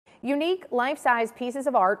Unique, life-size pieces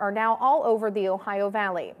of art are now all over the Ohio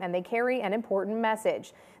Valley, and they carry an important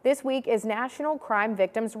message. This week is National Crime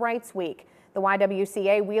Victims' Rights Week. The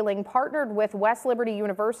YWCA Wheeling partnered with West Liberty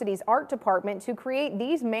University's art department to create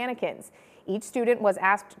these mannequins. Each student was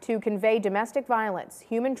asked to convey domestic violence,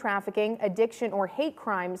 human trafficking, addiction, or hate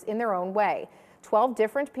crimes in their own way. 12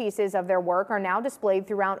 different pieces of their work are now displayed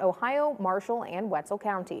throughout Ohio, Marshall, and Wetzel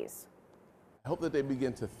counties. I hope that they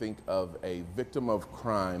begin to think of a victim of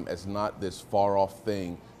crime as not this far-off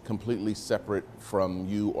thing completely separate from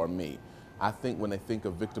you or me. I think when they think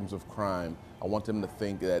of victims of crime, I want them to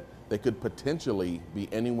think that they could potentially be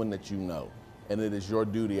anyone that you know. And it is your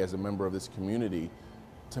duty as a member of this community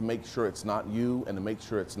to make sure it's not you and to make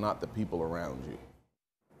sure it's not the people around you.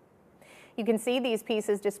 You can see these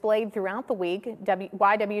pieces displayed throughout the week.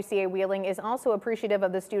 YWCA Wheeling is also appreciative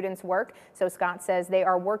of the students' work, so Scott says they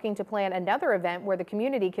are working to plan another event where the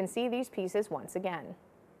community can see these pieces once again.